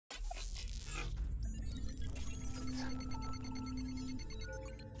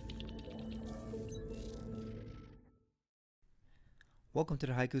Welcome to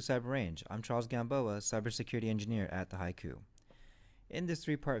the Haiku Cyber Range. I'm Charles Gamboa, Cybersecurity Engineer at the Haiku. In this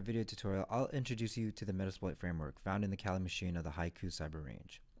three-part video tutorial, I'll introduce you to the Metasploit framework found in the Kali machine of the Haiku Cyber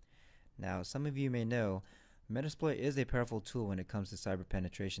Range. Now, some of you may know, Metasploit is a powerful tool when it comes to cyber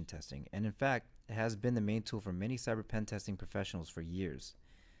penetration testing, and in fact, it has been the main tool for many cyber pen testing professionals for years.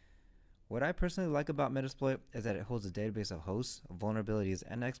 What I personally like about Metasploit is that it holds a database of hosts, vulnerabilities,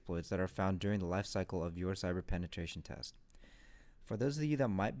 and exploits that are found during the life cycle of your cyber penetration test. For those of you that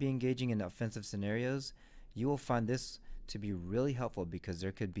might be engaging in offensive scenarios, you will find this to be really helpful because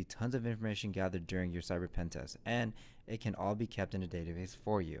there could be tons of information gathered during your cyber pen test, and it can all be kept in a database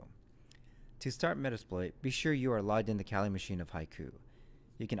for you. To start Metasploit, be sure you are logged in the Kali machine of Haiku.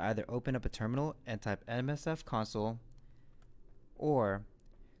 You can either open up a terminal and type MSF console, or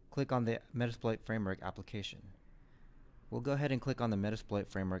click on the Metasploit framework application. We'll go ahead and click on the Metasploit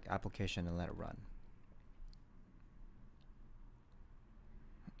framework application and let it run.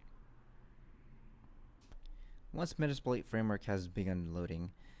 Once Metasploit framework has begun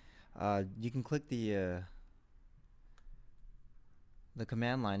loading, you can click the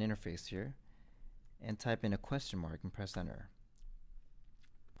command line interface here and type in a question mark and press enter.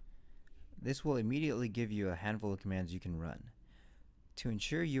 This will immediately give you a handful of commands you can run. To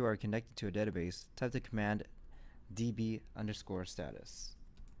ensure you are connected to a database, type the command db_status.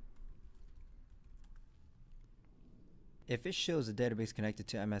 If it shows a database connected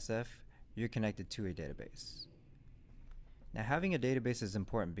to MSF, you're connected to a database. Now, having a database is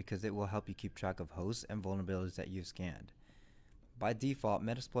important because it will help you keep track of hosts and vulnerabilities that you've scanned. By default,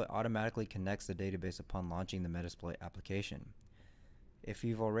 Metasploit automatically connects the database upon launching the Metasploit application. If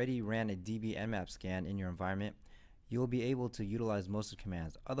you've already ran a db-nmap scan in your environment, you will be able to utilize most of the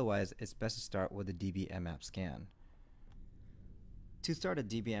commands. Otherwise, it's best to start with a db-nmap scan. To start a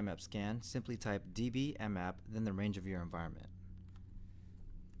db-nmap scan, simply type db-nmap, then the range of your environment.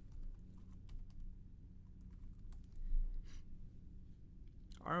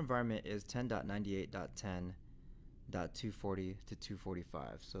 Our environment is 10.98.10.240 to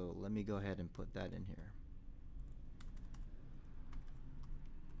 245, so let me go ahead and put that in here.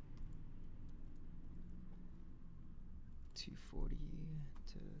 .240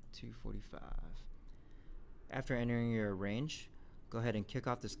 to 245. After entering your range, go ahead and kick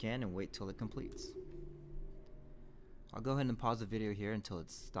off the scan and wait till it completes. I'll go ahead and pause the video here until it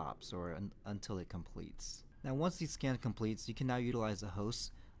stops or until it completes. Now, once the scan completes, you can now utilize the hosts,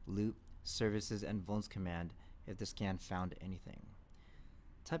 loop, services, and vulns command if the scan found anything.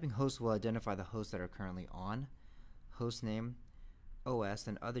 Typing host will identify the hosts that are currently on, host name, OS,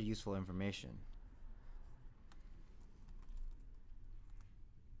 and other useful information.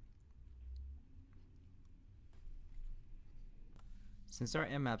 Since our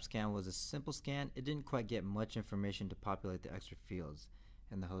nmap scan was a simple scan, it didn't quite get much information to populate the extra fields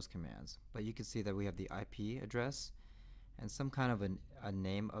in the host commands, but you can see that we have the IP address and some kind of a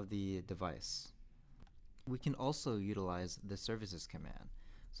name of the device. We can also utilize the services command.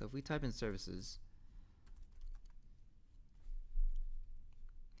 So if we type in services,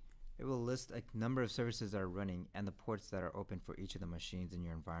 it will list a number of services that are running and the ports that are open for each of the machines in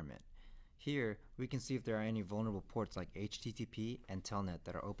your environment. Here we can see if there are any vulnerable ports like HTTP and Telnet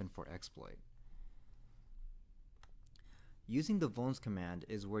that are open for exploit. Using the vulns command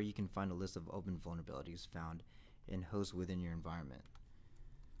is where you can find a list of open vulnerabilities found in hosts within your environment.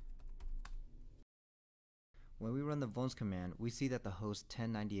 When we run the vulns command, we see that the host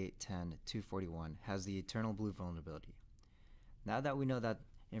 10.98.10.241 has the eternal blue vulnerability. Now that we know that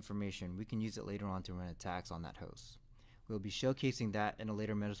information, we can use it later on to run attacks on that host. We'll be showcasing that in a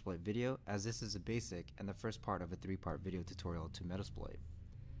later Metasploit video, as this is a basic and the first part of a three-part video tutorial to Metasploit.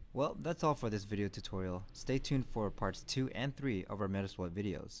 Well, that's all for this video tutorial. Stay tuned for parts 2 and 3 of our Metasploit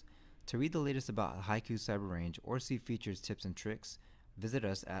videos. To read the latest about Haiku Cyber Range or see features, tips, and tricks, visit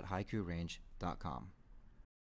us at haikurange.com.